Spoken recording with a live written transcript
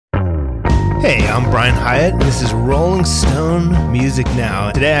Hey, I'm Brian Hyatt, and this is Rolling Stone Music Now.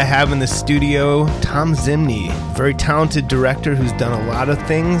 Today I have in the studio Tom Zimney, very talented director who's done a lot of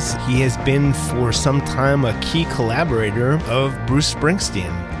things. He has been for some time a key collaborator of Bruce Springsteen,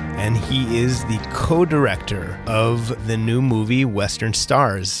 and he is the co-director of the new movie Western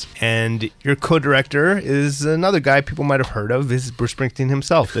Stars. And your co-director is another guy people might have heard of, is Bruce Springsteen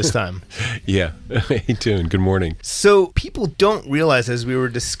himself this time. Yeah. Hey, you doing? Good morning. So people don't realize, as we were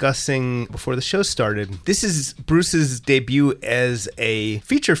discussing before the show started, this is Bruce's debut as a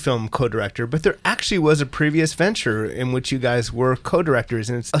feature film co-director, but there actually was a previous venture in which you guys were co-directors,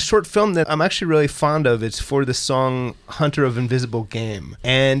 and it's a short film that I'm actually really fond of. It's for the song Hunter of Invisible Game.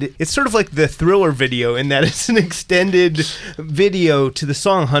 And it's sort of like the Thriller video in that it's an extended video to the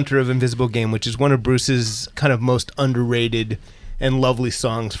song Hunter of Invisible Game, which is one of Bruce's kind of most underrated and lovely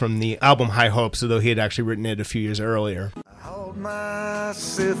songs from the album High Hopes, although he had actually written it a few years earlier. I hold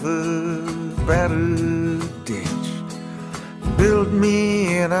myself a battered ditch, build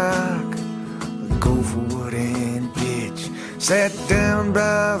me an ark, go for wood and pitch, sat down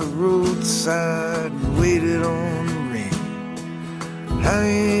by the roadside and waited on the rain. I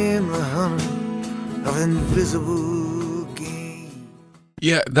am the hunter of invisible game.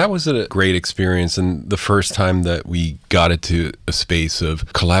 Yeah, that was a great experience, and the first time that we got into a space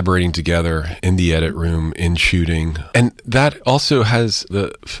of collaborating together in the edit room, in shooting. And that also has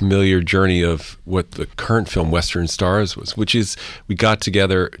the familiar journey of what the current film Western Stars was, which is we got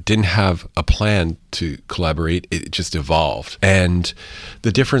together, didn't have a plan to collaborate, it just evolved. And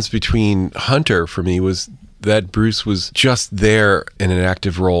the difference between Hunter for me was that Bruce was just there in an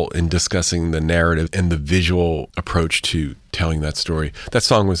active role in discussing the narrative and the visual approach to telling that story. That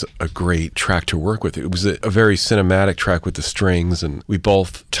song was a great track to work with. It was a very cinematic track with the strings, and we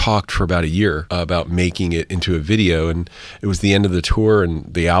both talked for about a year about making it into a video, and it was the end of the tour,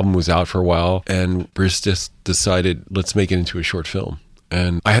 and the album was out for a while, and Bruce just decided, let's make it into a short film.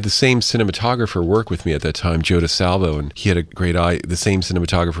 And I had the same cinematographer work with me at that time, Joe DeSalvo, and he had a great eye, the same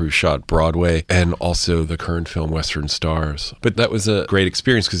cinematographer who shot Broadway and also the current film Western Stars. But that was a great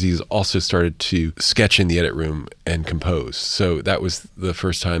experience because he's also started to sketch in the edit room and compose. So that was the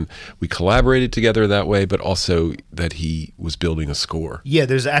first time we collaborated together that way, but also that he was building a score. Yeah,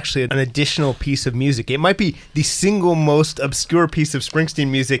 there's actually an additional piece of music. It might be the single most obscure piece of Springsteen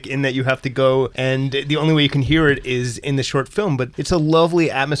music in that you have to go, and the only way you can hear it is in the short film, but it's a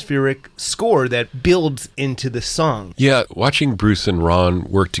lovely atmospheric score that builds into the song. Yeah, watching Bruce and Ron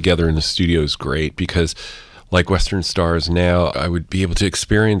work together in the studio is great because, like Western Stars now, I would be able to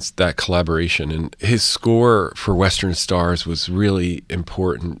experience that collaboration. And his score for Western Stars was really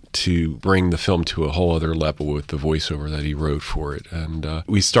important to bring the film to a whole other level with the voiceover that he wrote for it. And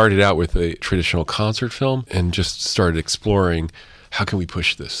we started out with a traditional concert film and just started exploring how can we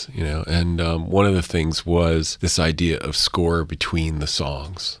push this, you know? And one of the things was this idea of score between the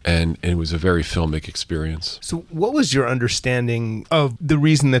songs. And it was a very filmic experience. So what was your understanding of the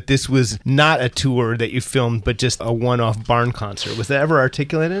reason that this was not a tour that you filmed, but just a one-off barn concert? Was that ever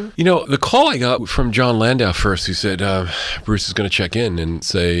articulated? You know, the call I got from John Landau first, who said, Bruce is going to check in and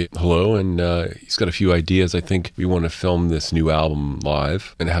say hello. And he's got a few ideas. I think we want to film this new album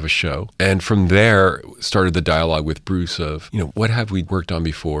live and have a show. And from there started the dialogue with Bruce of, you know, what have we worked on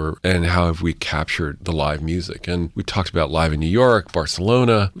before and how have we captured the live music? And we talked about live in New York,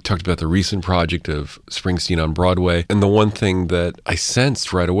 Barcelona. We talked about the recent project of Springsteen on Broadway. And the one thing that I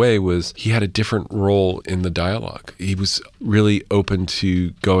sensed right away was he had a different role in the dialogue. He was really open to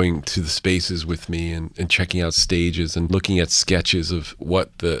going to the spaces with me and checking out stages and looking at sketches of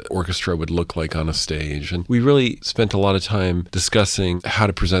what the orchestra would look like on a stage. And we really spent a lot of time discussing how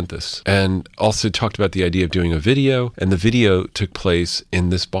to present this, and also talked about the idea of doing a video. And the video took place in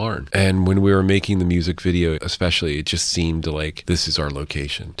this barn. And when we were making the music video, especially, it just seemed like this is our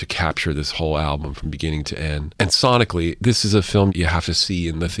location to capture this whole album from beginning to end. And sonically, this is a film you have to see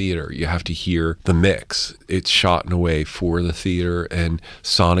in the theater. You have to hear the mix. It's shot in a way for the theater, and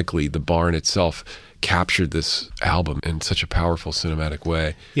sonically, the barn itself captured this album in such a powerful cinematic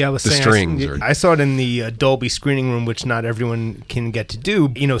way. Yeah, I was saying, I saw it in the Dolby screening room, which not everyone can get to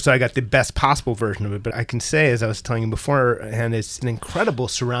do, you know, so I got the best possible version of it. But I can say, as I was telling you beforehand, it's an incredible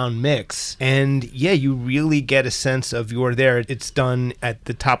surround mix. And yeah, you really get a sense of you're there. It's done at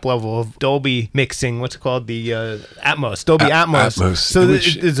the top level of Dolby mixing, what's it called? The Atmos, Dolby Atmos. So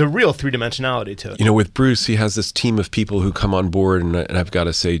there's a real three-dimensionality to it. You know, with Bruce, he has this team of people who come on board, and I've got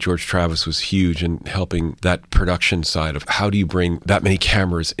to say, George Travis was huge, and helping that production side of how do you bring that many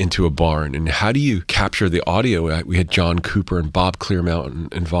cameras into a barn and how do you capture the audio. We had John Cooper and Bob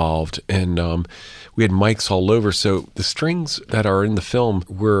Clearmountain involved, and we had mics all over. So the strings that are in the film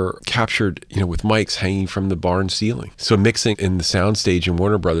were captured, with mics hanging from the barn ceiling. So mixing in the soundstage in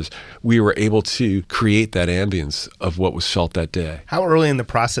Warner Brothers, we were able to create that ambience of what was felt that day. How early in the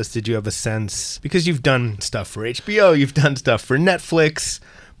process did you have a sense, because you've done stuff for HBO, you've done stuff for Netflix,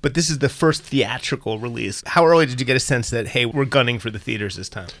 but this is the first theatrical release. How early did you get a sense that, hey, we're gunning for the theaters this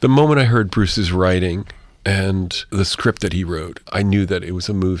time? The moment I heard Bruce's writing and the script that he wrote, I knew that it was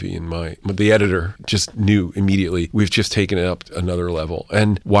a movie, and the editor just knew immediately, we've just taken it up another level.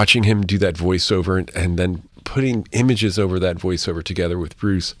 And watching him do that voiceover and then putting images over that voiceover together with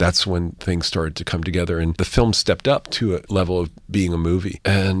Bruce, that's when things started to come together, and the film stepped up to a level of being a movie.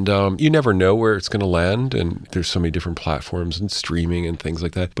 And you never know where it's going to land, and there's so many different platforms and streaming and things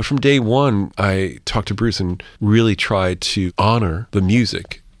like that. But from day one, I talked to Bruce and really tried to honor the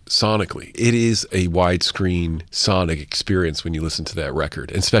music sonically. It is a widescreen sonic experience when you listen to that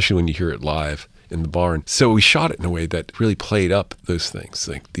record, especially when you hear it live in the barn. So we shot it in a way that really played up those things,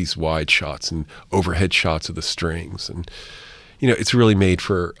 like these wide shots and overhead shots of the strings. And it's really made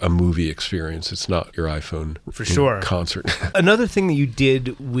for a movie experience. It's not your iPhone for sure concert. Another thing that you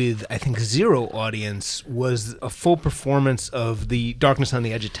did with, I think, zero audience was a full performance of the Darkness on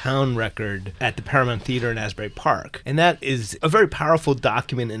the Edge of Town record at the Paramount Theater in Asbury Park. And that is a very powerful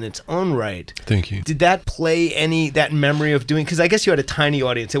document in its own right. Thank you. Did that play that memory of doing, because I guess you had a tiny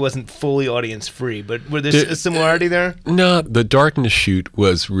audience. It wasn't fully audience free, but were there a similarity there? No, the Darkness shoot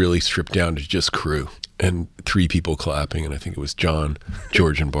was really stripped down to just crew. And 3 people clapping, and I think it was John,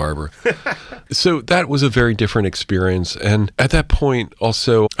 George, and Barbara. So that was a very different experience. And at that point,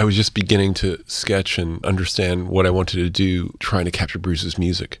 also, I was just beginning to sketch and understand what I wanted to do, trying to capture Bruce's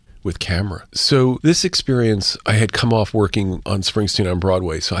music with camera. So this experience, I had come off working on Springsteen on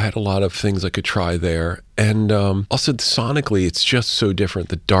Broadway, so I had a lot of things I could try there. And also sonically, it's just so different.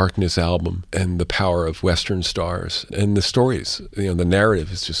 The Darkness album and the power of Western Stars and the stories, the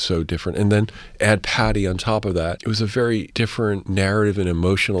narrative is just so different. And then add Patty on top of that. It was a very different narrative and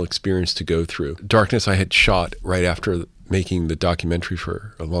emotional experience to go through. Darkness I had shot right after making the documentary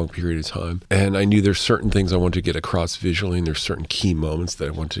for a long period of time. And I knew there's certain things I wanted to get across visually, and there's certain key moments that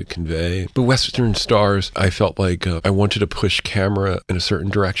I wanted to convey. But Western Stars, I felt like I wanted to push camera in a certain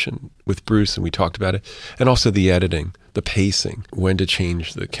direction with Bruce, and we talked about it. And also the editing, the pacing, when to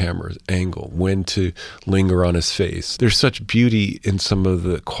change the camera's angle, when to linger on his face. There's such beauty in some of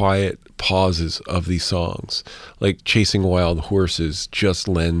the quiet pauses of these songs. Like Chasing Wild Horses just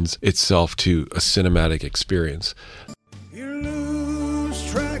lends itself to a cinematic experience.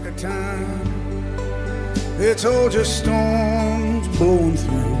 Time. It's all just storms blowing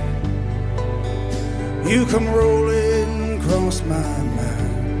through. You come rolling across my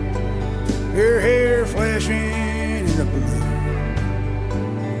mind, your hair flashing in the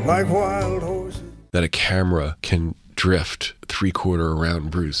blue like wild horses. That a camera can drift 3/4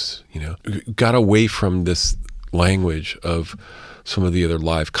 around Bruce, got away from this language of some of the other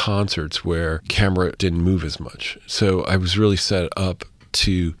live concerts where camera didn't move as much. So I was really set up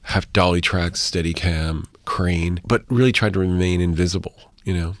to have dolly tracks, Steadicam, crane, but really tried to remain invisible.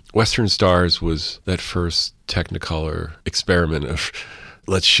 Western Stars was that first Technicolor experiment of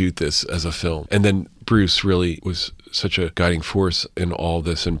let's shoot this as a film. And then Bruce really was such a guiding force in all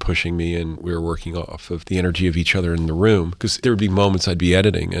this and pushing me, and we were working off of the energy of each other in the room, because there would be moments I'd be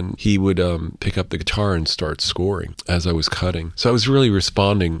editing and he would pick up the guitar and start scoring as I was cutting. So I was really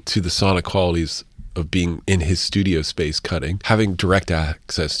responding to the sonic qualities of being in his studio space cutting, having direct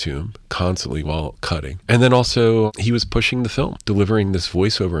access to him constantly while cutting. And then also he was pushing the film, delivering this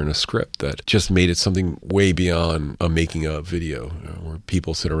voiceover in a script that just made it something way beyond making a video, where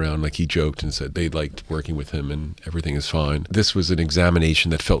people sit around, like he joked and said they liked working with him and everything is fine. This was an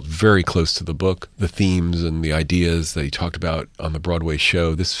examination that felt very close to the book, the themes and the ideas that he talked about on the Broadway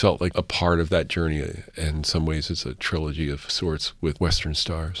show. This felt like a part of that journey. In some ways it's a trilogy of sorts with Western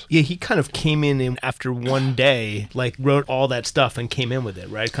Stars. Yeah, he kind of came in after one day, like wrote all that stuff and came in with it,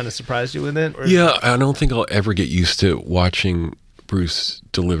 right? Kind of surprised you with it? Or? Yeah, I don't think I'll ever get used to watching Bruce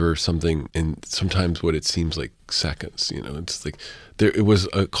deliver something in sometimes what it seems like seconds. It's like it was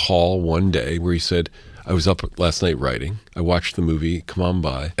a call one day where he said, I was up last night writing. I watched the movie, come on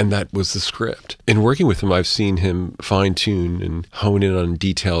by, and that was the script. In working with him, I've seen him fine-tune and hone in on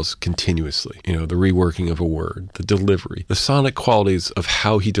details continuously. The reworking of a word, the delivery, the sonic qualities of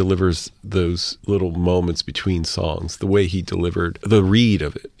how he delivers those little moments between songs, the way he delivered the read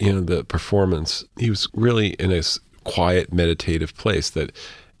of it, the performance. He was really in a quiet, meditative place that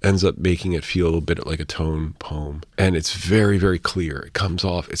ends up making it feel a little bit like a tone poem. And it's very, very clear. It comes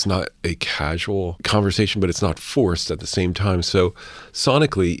off. It's not a casual conversation, but it's not forced at the same time. So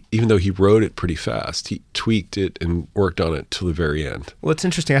sonically, even though he wrote it pretty fast, he tweaked it and worked on it till the very end. Well, it's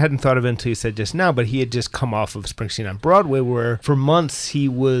interesting. I hadn't thought of it until you said just now, but he had just come off of Springsteen on Broadway, where for months he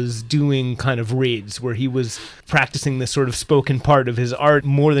was doing kind of reads, where he was practicing this sort of spoken part of his art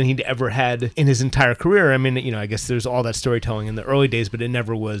more than he'd ever had in his entire career. I mean, I guess there's all that storytelling in the early days, but it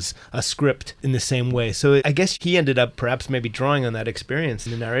never was a script in the same way. So I guess he ended up perhaps maybe drawing on that experience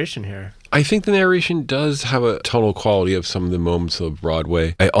in the narration here. I think the narration does have a tonal quality of some of the moments of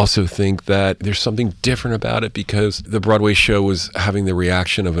Broadway. I also think that there's something different about it because the Broadway show was having the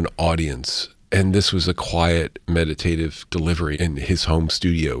reaction of an audience. And this was a quiet, meditative delivery in his home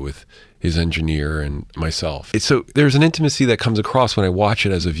studio with his engineer and myself. So there's an intimacy that comes across when I watch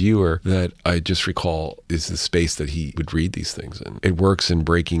it as a viewer that I just recall is the space that he would read these things in. It works in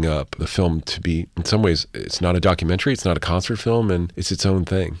breaking up the film to be, in some ways, it's not a documentary, it's not a concert film, and it's its own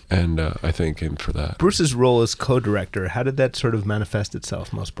thing. And I thank him for that. Bruce's role as co-director, how did that sort of manifest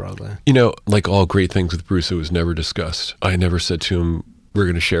itself most broadly? Like all great things with Bruce, it was never discussed. I never said to him, we're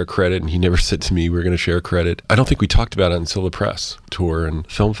going to share credit, and he never said to me, we're going to share credit. I don't think we talked about it until the press tour and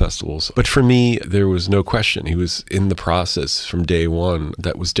film festivals. But for me, there was no question. He was in the process from day one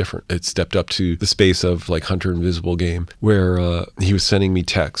that was different. It stepped up to the space of like Hunter Invisible Game, where he was sending me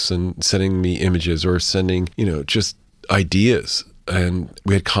texts and sending me images or sending, just ideas. And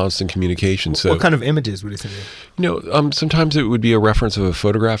we had constant communication. So, what kind of images would he send you? Sometimes it would be a reference of a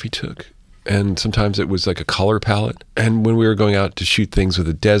photograph he took. And sometimes it was like a color palette. And when we were going out to shoot things with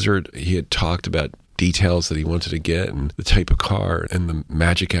the desert, he had talked about details that he wanted to get and the type of car and the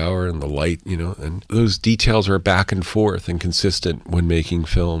magic hour and the light, and those details are back and forth and consistent when making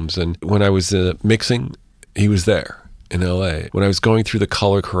films. And when I was mixing, he was there in LA. When I was going through the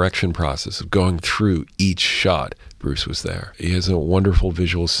color correction process of going through each shot, Bruce was there. He has a wonderful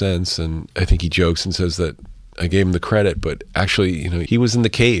visual sense, and I think he jokes and says that I gave him the credit, but actually, he was in the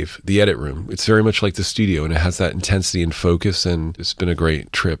cave, the edit room. It's very much like the studio, and it has that intensity and focus, and it's been a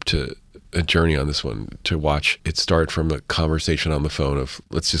great trip to a journey on this one, to watch it start from a conversation on the phone of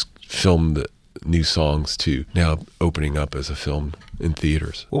let's just film the new songs to now opening up as a film in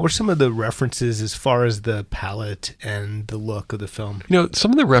theaters. What were some of the references as far as the palette and the look of the film?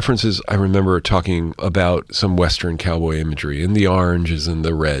 Some of the references I remember talking about some Western cowboy imagery and the oranges and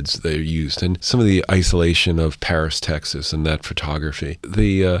the reds they used and some of the isolation of Paris, Texas and that photography.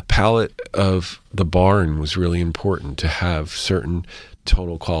 The palette of the barn was really important to have certain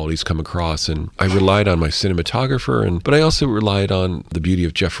tonal qualities come across, and I relied on my cinematographer, but I also relied on the beauty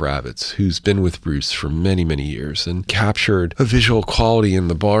of Jeff Ravitz, who's been with Bruce for many, many years and captured a visual quality in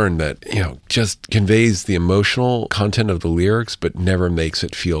the barn that, just conveys the emotional content of the lyrics, but never makes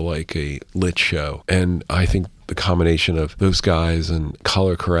it feel like a lit show. And I think the combination of those guys and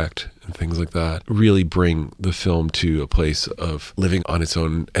color correct and things like that really bring the film to a place of living on its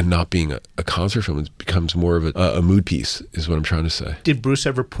own and not being a concert film. It becomes more of a mood piece, is what I'm trying to say. Did Bruce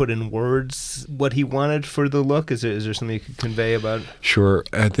ever put in words what he wanted for the look? Is there something you could convey about? Sure.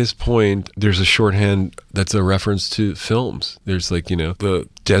 At this point, there's a shorthand that's a reference to films. There's the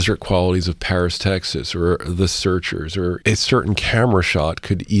desert qualities of Paris, Texas, or The Searchers, or a certain camera shot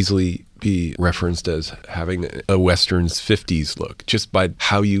could easily be referenced as having a Western's 50s look, just by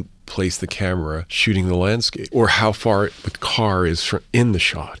how you place the camera shooting the landscape, or how far the car is in the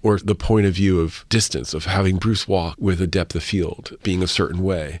shot, or the point of view of distance of having Bruce walk with a depth of field being a certain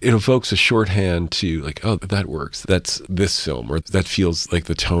way. It evokes a shorthand to that works. That's this film, or that feels like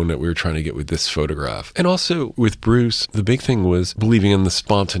the tone that we were trying to get with this photograph. And also with Bruce, the big thing was believing in the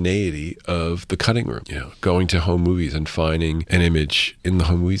spontaneity of the cutting room, going to home movies and finding an image in the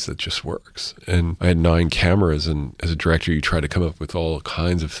home movies that just works. And I had 9 cameras, and as a director, you try to come up with all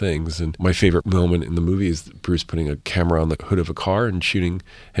kinds of things. And my favorite moment in the movie is Bruce putting a camera on the hood of a car and shooting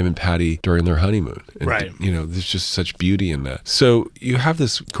him and Patty during their honeymoon. And, right. There's just such beauty in that. So you have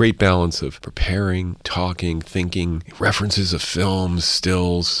this great balance of preparing, talking, thinking, references of films,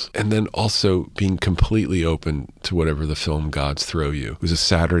 stills, and then also being completely open to whatever the film gods throw you. It was a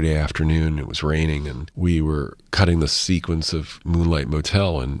Saturday afternoon. It was raining, and we were cutting the sequence of Moonlight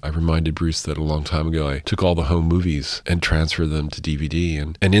Motel, and I reminded Bruce that a long time ago I took all the home movies and transferred them to DVD,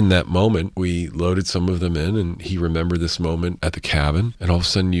 and in that moment we loaded some of them in, and he remembered this moment at the cabin, and all of a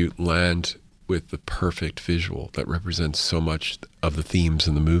sudden you land with the perfect visual that represents so much of the themes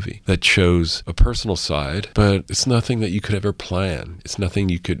in the movie, that shows a personal side, but it's nothing that you could ever plan. It's nothing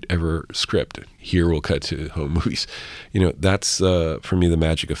you could ever script. here we'll cut to home movies. That's for me the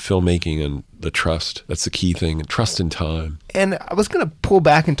magic of filmmaking and the trust. That's the key thing, and trust in time. And I was going to pull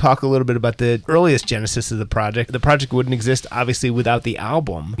back and talk a little bit about the earliest genesis of the project. The project wouldn't exist, obviously, without the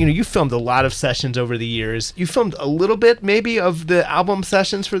album. You filmed a lot of sessions over the years. You filmed a little bit, maybe, of the album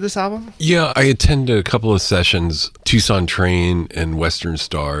sessions for this album? Yeah, I attended a couple of sessions, Tucson Train and Western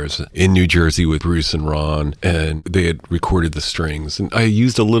Stars in New Jersey with Bruce and Ron, and they had recorded the strings. And I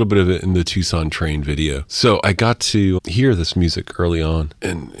used a little bit of it in the Tucson Train video. So I got to hear this music early on,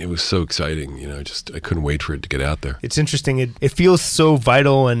 and it was so exciting. I couldn't wait for it to get out there. It's interesting. It feels so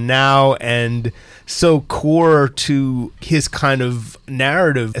vital and now and so core to his kind of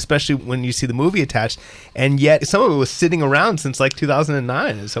narrative, especially when you see the movie attached. And yet some of it was sitting around since like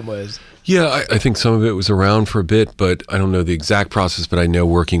 2009 in some ways. Yeah, I think some of it was around for a bit, but I don't know the exact process. But I know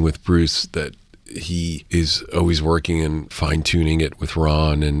working with Bruce that he is always working and fine-tuning it with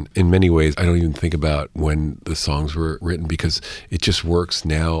Ron. And in many ways, I don't even think about when the songs were written because it just works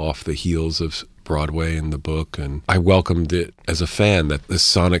now off the heels of Broadway and the book. And I welcomed it as a fan, that the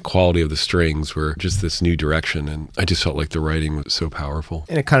sonic quality of the strings were just this new direction. And I just felt like the writing was so powerful.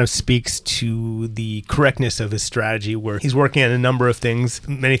 And it kind of speaks to the correctness of his strategy, where he's working on a number of things,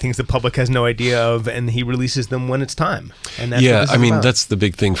 many things the public has no idea of, and he releases them when it's time. And that's that's the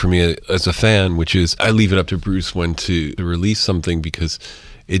big thing for me as a fan, which is I leave it up to Bruce when to release something, because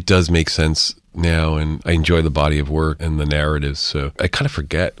it does make sense now, and I enjoy the body of work and the narratives. So I kind of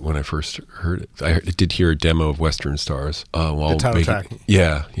forget when I first heard it. I did hear a demo of Western Stars while the title track.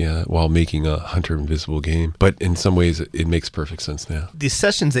 While making a Hunter Invisible Game. But in some ways, it makes perfect sense now. The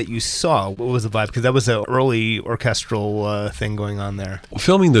sessions that you saw, what was the vibe? Because that was an early orchestral thing going on there.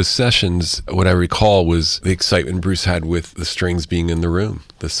 Filming those sessions, what I recall was the excitement Bruce had with the strings being in the room,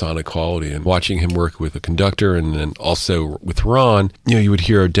 the sonic quality, and watching him work with a conductor, and then also with Ron. You would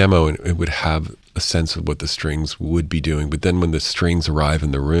hear a demo and it would have a sense of what the strings would be doing. But then when the strings arrive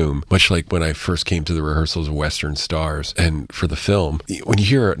in the room, much like when I first came to the rehearsals of Western Stars and for the film, when you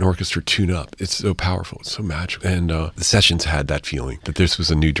hear an orchestra tune up, it's so powerful, it's so magical. And the sessions had that feeling that this was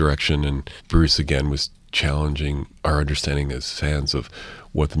a new direction, and Bruce again was challenging our understanding as fans of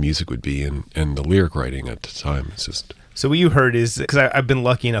what the music would be, and the lyric writing at the time. It's just... So what you heard is, because I've been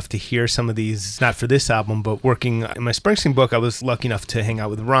lucky enough to hear some of these, not for this album, but working in my Springsteen book, I was lucky enough to hang out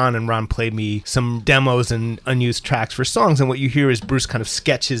with Ron, and Ron played me some demos and unused tracks for songs. And what you hear is Bruce kind of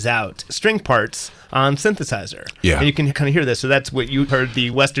sketches out string parts on synthesizer. Yeah. And you can kind of hear this. So that's what you heard, the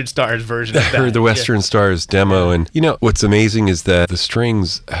Western Stars version of that. I heard the Western Stars demo. And what's amazing is that the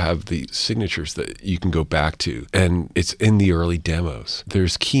strings have the signatures that you can go back to. And it's in the early demos.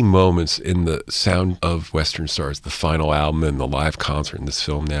 There's key moments in the sound of Western Stars, the final album and the live concert in this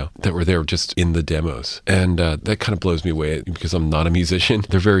film now, that were there just in the demos. And that kind of blows me away because I'm not a musician.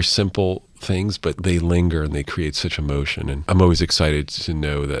 They're very simple things, but they linger and they create such emotion. And I'm always excited to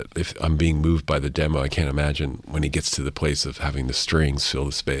know that if I'm being moved by the demo, I can't imagine when he gets to the place of having the strings fill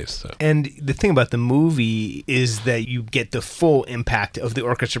the space. So. And the thing about the movie is that you get the full impact of the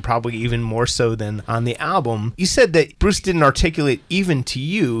orchestra, probably even more so than on the album. You said that Bruce didn't articulate even to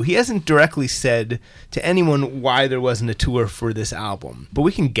you. He hasn't directly said to anyone why there wasn't a tour for this album. But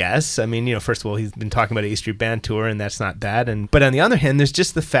we can guess. I mean, first of all, he's been talking about an A Street Band tour, and that's not that. But on the other hand, there's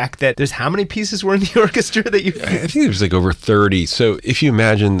just the fact that there's how many pieces were in the orchestra that you... I think there's like over 30. So if you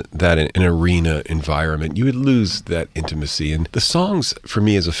imagine that in an arena environment, you would lose that intimacy. And the songs, for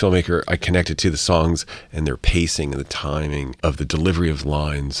me as a filmmaker, I connected to the songs and their pacing and the timing of the delivery of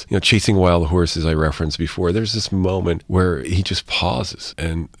lines. Chasing Wild Horses, I referenced before, there's this moment where he just pauses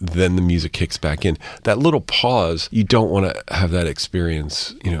and then the music kicks back in. That little pause, you don't want to have that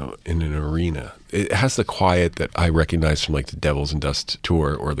experience, in an arena. It has the quiet that I recognize from like the Devils and Dust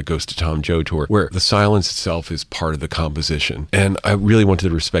tour or the Ghost of Tom Joad tour, where the silence itself is part of the composition. And I really wanted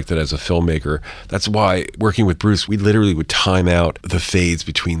to respect that as a filmmaker. That's why working with Bruce, we literally would time out the fades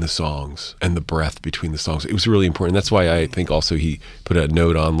between the songs and the breath between the songs. It was really important. That's why I think also he put a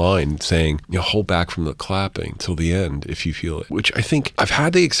note online saying, hold back from the clapping till the end if you feel it, which I think I've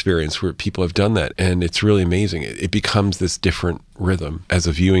had the experience where people have done that, and it's really amazing. It becomes this different rhythm as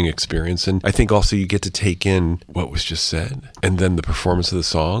a viewing experience. And I think also you get to take in what was just said and then the performance of the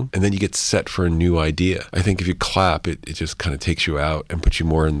song, and then you get set for a new idea. I think if you clap, it just kind of takes you out and puts you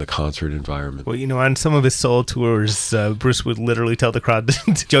more in the concert environment. Well, on some of his solo tours, Bruce would literally tell the crowd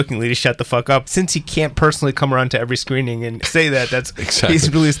jokingly to shut the fuck up. Since he can't personally come around to every screening and say that's exactly.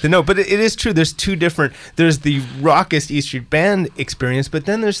 He's released the note. But it is true. There's two different, there's the raucous E Street Band experience, but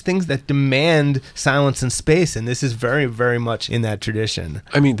then there's things that demand silence and space, and this is very, very much in in that tradition.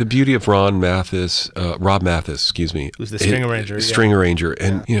 I mean, the beauty of Rob Mathis, Who's the string arranger. String arranger.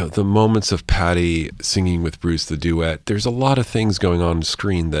 And, the moments of Patty singing with Bruce, the duet, there's a lot of things going on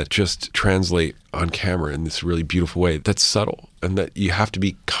screen that just translate on camera in this really beautiful way that's subtle and that you have to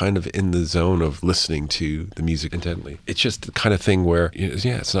be kind of in the zone of listening to the music intently. It's just the kind of thing where,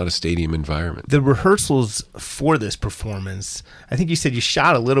 it's not a stadium environment. The rehearsals for this performance, I think you said you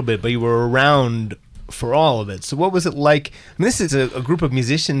shot a little bit, but you were around for all of it. So what was it like? I mean, this is a group of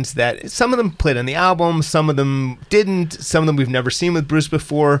musicians that some of them played on the album, some of them didn't, some of them we've never seen with Bruce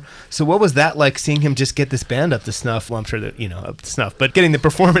before. So what was that like, seeing him just get this band up to snuff? Well, I'm sure that, up to snuff, but getting the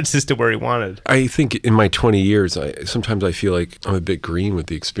performances to where he wanted. I think in my 20 years, sometimes I feel like I'm a bit green with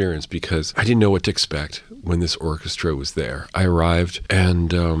the experience because I didn't know what to expect when this orchestra was there. I arrived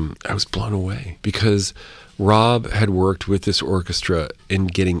and I was blown away because Rob had worked with this orchestra in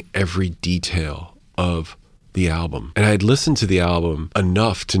getting every detail of the album. And I'd listened to the album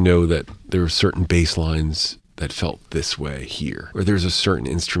enough to know that there were certain bass lines that felt this way here, or there's a certain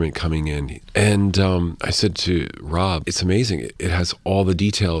instrument coming in. And I said to Rob, it's amazing. It has all the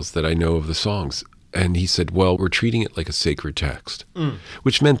details that I know of the songs. And he said, well, we're treating it like a sacred text,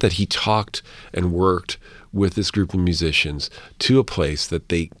 which meant that he talked and worked with this group of musicians to a place that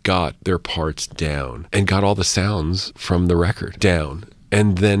they got their parts down and got all the sounds from the record down.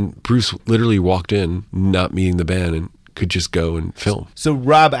 And then Bruce literally walked in, not meeting the band, and could just go and film. So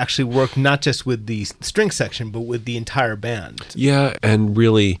Rob actually worked not just with the string section, but with the entire band. Yeah, and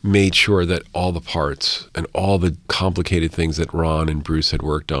really made sure that all the parts and all the complicated things that Ron and Bruce had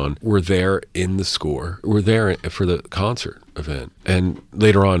worked on were there in the score, were there for the concert event. And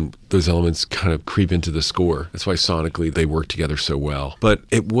later on, those elements kind of creep into the score. That's why sonically they work together so well. But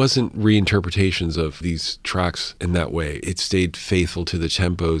it wasn't reinterpretations of these tracks in that way. It stayed faithful to the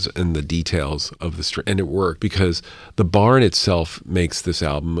tempos and the details of the string. And it worked because the barn itself makes this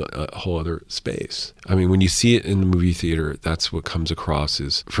album a whole other space. I mean, when you see it in the movie theater, that's what comes across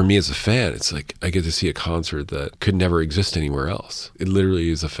is, for me as a fan, it's like I get to see a concert that could never exist anywhere else. It literally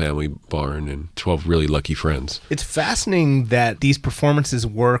is a family barn and 12 really lucky friends. It's fascinating that these performances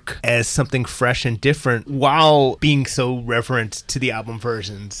work as something fresh and different while being so reverent to the album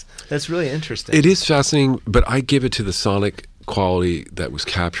versions. That's really interesting. It is fascinating, but I give it to the sonic quality that was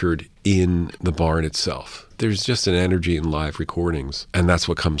captured in the barn itself. There's just an energy in live recordings, and that's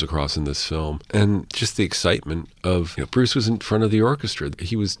what comes across in this film. And just the excitement of, Bruce was in front of the orchestra.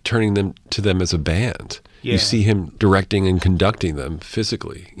 He was turning them to them as a band. Yeah. You see him directing and conducting them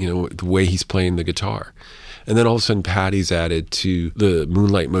physically, the way he's playing the guitar. And then all of a sudden, Patty's added to the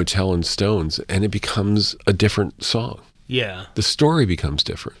Moonlight Motel and Stones, and it becomes a different song. Yeah. The story becomes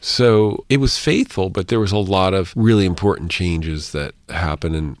different. So it was faithful, but there was a lot of really important changes that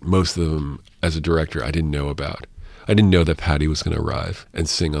happened, and most of them, as a director, I didn't know about. I didn't know that Patty was going to arrive and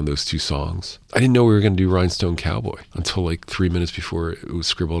sing on those two songs. I didn't know we were going to do Rhinestone Cowboy until like 3 minutes before it was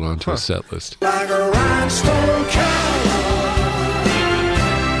scribbled onto a set list. Like a rhinestone cowboy.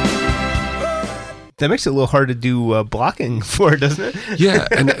 That makes it a little hard to do blocking for, doesn't it? Yeah,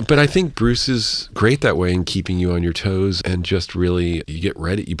 but I think Bruce is great that way in keeping you on your toes and just really, you get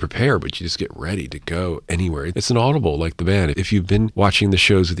ready, you prepare, but you just get ready to go anywhere. It's an audible like the band. If you've been watching the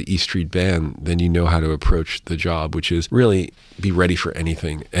shows of the E Street Band, then you know how to approach the job, which is really be ready for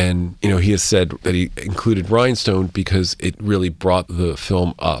anything. And, he has said that he included Rhinestone because it really brought the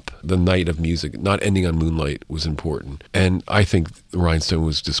film up. The night of music, not ending on Moonlight, was important. And I think Rhinestone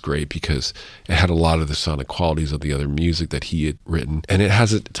was just great because it had a lot of the sonic qualities of the other music that he had written, and it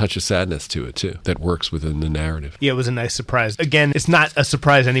has a touch of sadness to it too that works within the narrative. Yeah, it was a nice surprise. Again, it's not a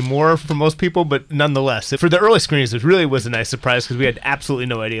surprise anymore for most people, but nonetheless, for the early screenings, it really was a nice surprise because we had absolutely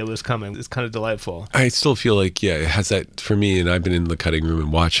no idea it was coming. It's kind of delightful. I still feel like, it has that for me, and I've been in the cutting room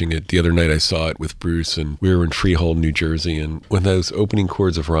and watching it. The other night I saw it with Bruce, and we were in Freehold, New Jersey, and when those opening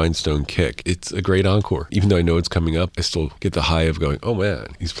chords of Rhinestone kick, it's a great encore. Even though I know it's coming up, I still get the high of going, oh man,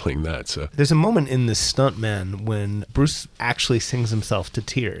 he's playing that. So there's a moment in the Stuntman when Bruce actually sings himself to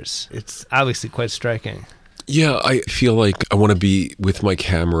tears. It's obviously quite striking. Yeah, I feel like I want to be with my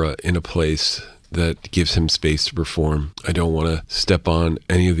camera in a place that gives him space to perform. I don't want to step on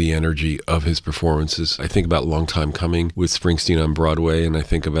any of the energy of his performances. I think about Long Time Coming with Springsteen on Broadway, and I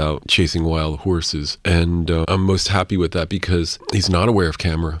think about Chasing Wild Horses. And I'm most happy with that because he's not aware of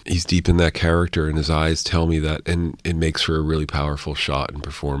camera. He's deep in that character, and his eyes tell me that, and it makes for a really powerful shot and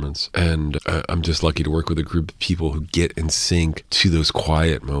performance. And I'm just lucky to work with a group of people who get in sync to those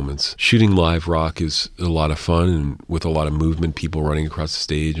quiet moments. Shooting live rock is a lot of fun, and with a lot of movement, people running across the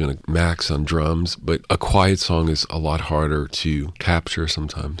stage, and Max on drums, drums, but a quiet song is a lot harder to capture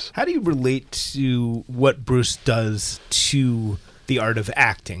sometimes. How do you relate to what Bruce does to the art of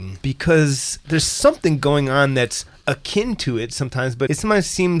acting? Because there's something going on that's akin to it sometimes, but it sometimes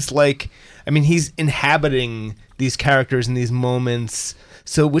seems like, I mean, he's inhabiting these characters in these moments,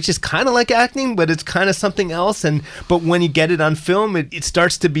 so which is kind of like acting, but it's kind of something else. But when you get it on film, it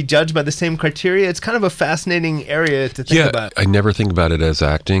starts to be judged by the same criteria. It's kind of a fascinating area to think about. I never think about it as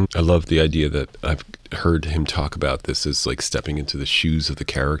acting. I love the idea that I've heard him talk about this as like stepping into the shoes of the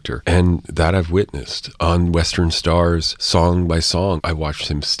character, and that I've witnessed on Western Stars, song by song. I watched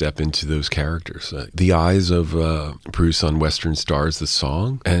him step into those characters. The eyes of Bruce on Western Stars, the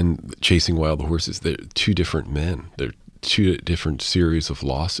song, and Chasing Wild Horses, they're two different men. They're two different series of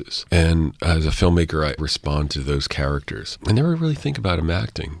losses. And as a filmmaker, I respond to those characters. I never really think about him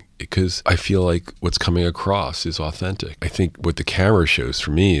acting, because I feel like what's coming across is authentic. I think what the camera shows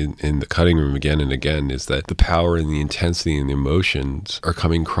for me in the cutting room again and again is that the power and the intensity and the emotions are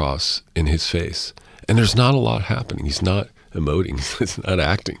coming across in his face. And there's not a lot happening. He's not emoting, it's not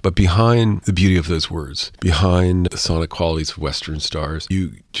acting. But behind the beauty of those words, behind the sonic qualities of Western Stars,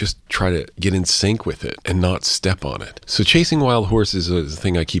 you just try to get in sync with it and not step on it. So Chasing Wild Horses is a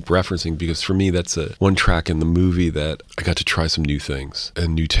thing I keep referencing, because for me that's one track in the movie that I got to try some new things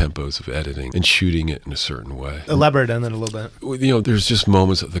and new tempos of editing and shooting it in a certain way. Elaborate on that a little bit. You know, there's just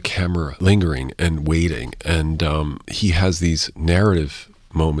moments of the camera lingering and waiting, and he has these narrative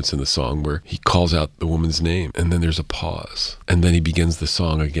moments in the song where he calls out the woman's name, and then there's a pause, and then he begins the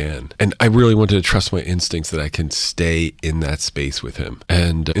song again. And I really wanted to trust my instincts that I can stay in that space with him.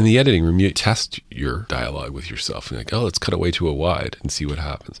 And in the editing room, you test your dialogue with yourself, and you're like, oh, let's cut away to a wide and see what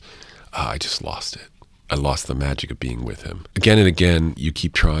happens. I just lost it. I lost the magic of being with him. Again and again, you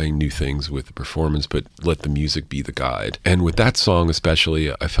keep trying new things with the performance, but let the music be the guide. And with that song especially,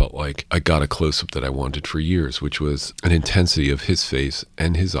 I felt like I got a close-up that I wanted for years, which was an intensity of his face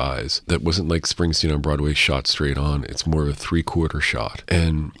and his eyes that wasn't like Springsteen on Broadway shot straight on. It's more of a three-quarter shot,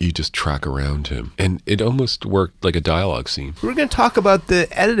 and you just track around him. And it almost worked like a dialogue scene. We're going to talk about the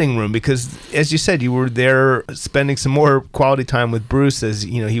editing room, because as you said, you were there spending some more quality time with Bruce, as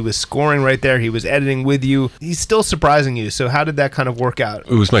you know, he was scoring right there, he was editing with you. He's still surprising you. So how did that kind of work out?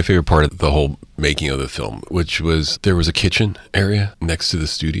 It was my favorite part of the whole making of the film, which was there was a kitchen area next to the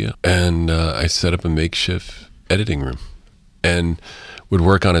studio, and I set up a makeshift editing room and would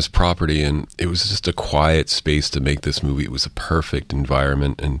work on his property, and it was just a quiet space to make this movie. It was a perfect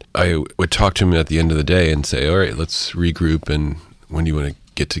environment, and I would talk to him at the end of the day and say, all right, let's regroup, and when do you want to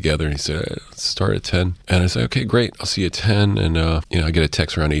get together? And he said, let's start at 10. And I said, okay, great, I'll see you at 10. And I get a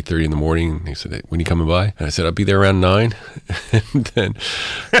text around 8:30 in the morning, and he said, hey, when are you coming by? And I said, I'll be there around 9. And then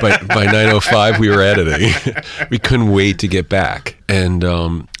by 9:05 we were editing. We couldn't wait to get back. And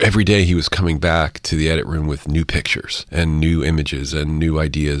every day he was coming back to the edit room with new pictures and new images and new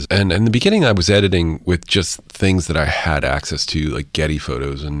ideas. And in the beginning, I was editing with just things that I had access to, like Getty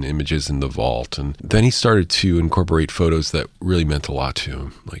photos and images in the vault. And then he started to incorporate photos that really meant a lot to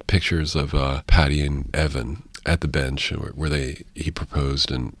him, like pictures of Patty and Evan at the bench where he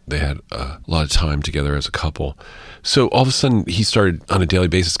proposed, and they had a lot of time together as a couple. So all of a sudden, he started on a daily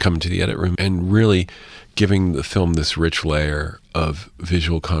basis coming to the edit room and really giving the film this rich layer of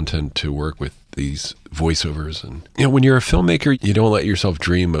visual content to work with these voiceovers. And when you're a filmmaker, you don't let yourself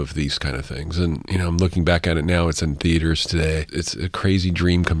dream of these kind of things. And I'm looking back at it now, it's in theaters today. It's a crazy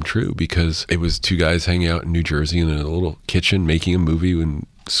dream come true, because it was two guys hanging out in New Jersey in a little kitchen making a movie and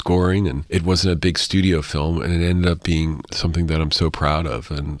scoring, and it wasn't a big studio film, and it ended up being something that I'm so proud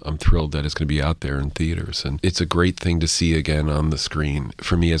of, and I'm thrilled that it's going to be out there in theaters. And it's a great thing to see again on the screen.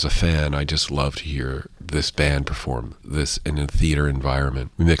 For me as a fan, I just love to hear this band perform this in a theater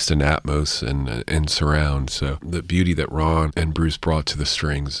environment. We mixed in Atmos and surround, so the beauty that Ron and Bruce brought to the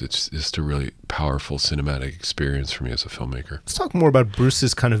strings, it's just a really powerful cinematic experience for me as a filmmaker. Let's talk more about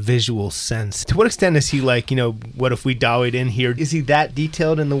Bruce's kind of visual sense. To what extent is he like, what if we dollied in here? Is he that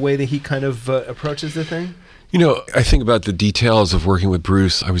detailed in the way that he kind of approaches the thing? I think about the details of working with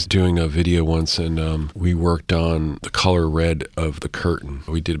Bruce. I was doing a video once, and we worked on the color red of the curtain.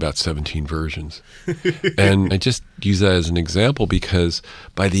 We did about 17 versions. And I just use that as an example because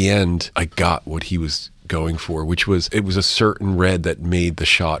by the end, I got what he was going for, which was, it was a certain red that made the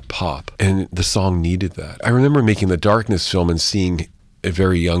shot pop. And the song needed that. I remember making the Darkness film and seeing a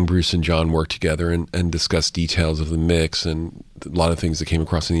very young Bruce and John work together and discuss details of the mix and a lot of things that came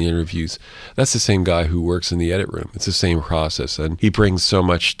across in the interviews. That's the same guy who works in the edit room. It's the same process. And he brings so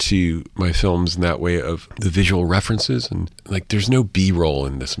much to my films in that way of the visual references. And like, there's no B-roll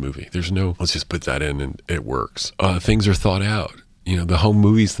in this movie. There's no, let's just put that in and it works. Things are thought out. The home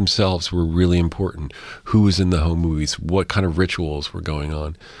movies themselves were really important. Who was in the home movies? What kind of rituals were going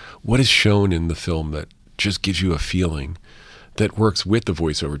on? What is shown in the film that just gives you a feeling that works with the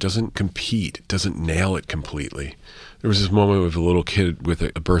voiceover, doesn't compete, doesn't nail it completely. There was this moment with a little kid with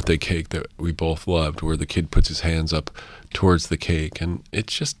a birthday cake that we both loved, where the kid puts his hands up towards the cake, and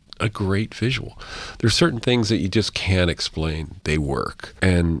it's just a great visual. There's certain things that you just can't explain. They work.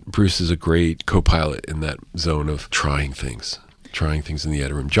 And Bruce is a great co-pilot in that zone of trying things in the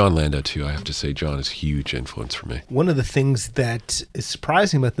edit room. John Landau, too. I have to say, John is a huge influence for me. One of the things that is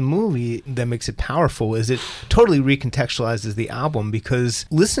surprising about the movie that makes it powerful is it totally recontextualizes the album, because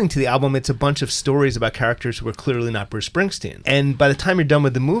listening to the album, it's a bunch of stories about characters who are clearly not Bruce Springsteen. And by the time you're done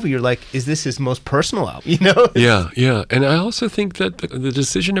with the movie, you're like, is this his most personal album? Yeah. And I also think that the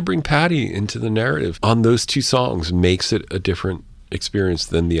decision to bring Patty into the narrative on those two songs makes it a different experience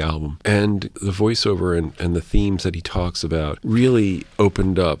than the album. And the voiceover and the themes that he talks about really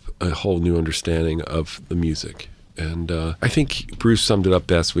opened up a whole new understanding of the music. And I think Bruce summed it up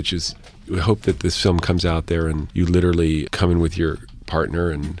best, which is, we hope that this film comes out there and you literally come in with your partner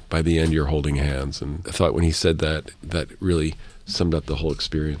and by the end you're holding hands. And I thought when he said that really summed up the whole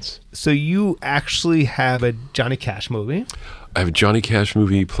experience. So you actually have a Johnny Cash movie. I have a Johnny Cash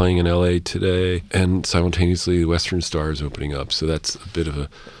movie playing in LA today, and simultaneously the Western Star is opening up. So that's a bit of a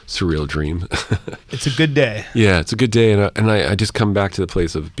surreal dream. It's a good day. Yeah, it's a good day. And I just come back to the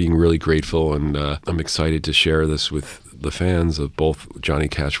place of being really grateful, and I'm excited to share this with the fans of both Johnny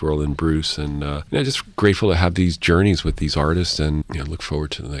Cash World and Bruce. And just grateful to have these journeys with these artists, and look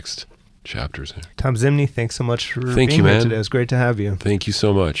forward to the next chapters. Tom Zimney, thanks so much for being here today. It was great to have you. Thank you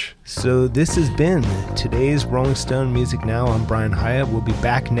so much. So this has been today's Rolling Stone Music Now. I'm Brian Hyatt. We'll be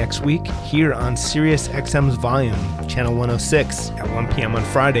back next week here on Sirius XM's Volume, Channel 106 at 1 p.m. on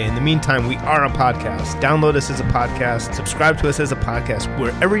Friday. In the meantime, we are a podcast. Download us as a podcast. Subscribe to us as a podcast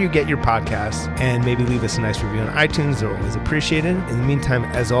wherever you get your podcasts, and maybe leave us a nice review on iTunes. They're always appreciated. In the meantime,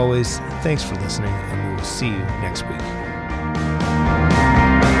 as always, thanks for listening, and we will see you next week.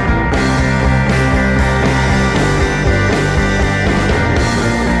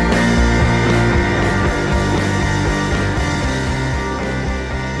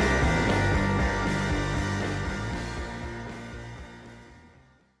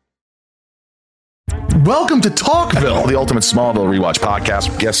 Welcome to Talkville, the ultimate Smallville rewatch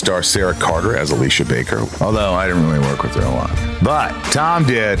podcast. Guest star Sarah Carter as Alicia Baker. Although I didn't really work with her a lot. But Tom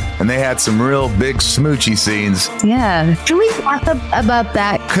did, and they had some real big smoochy scenes. Yeah. Can we talk about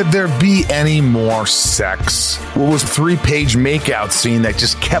that? Could there be any more sex? What was a 3-page makeout scene that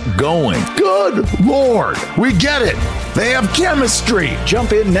just kept going? Good Lord. We get it. They have chemistry.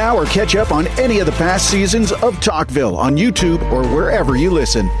 Jump in now or catch up on any of the past seasons of Talkville on YouTube or wherever you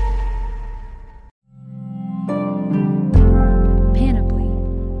listen.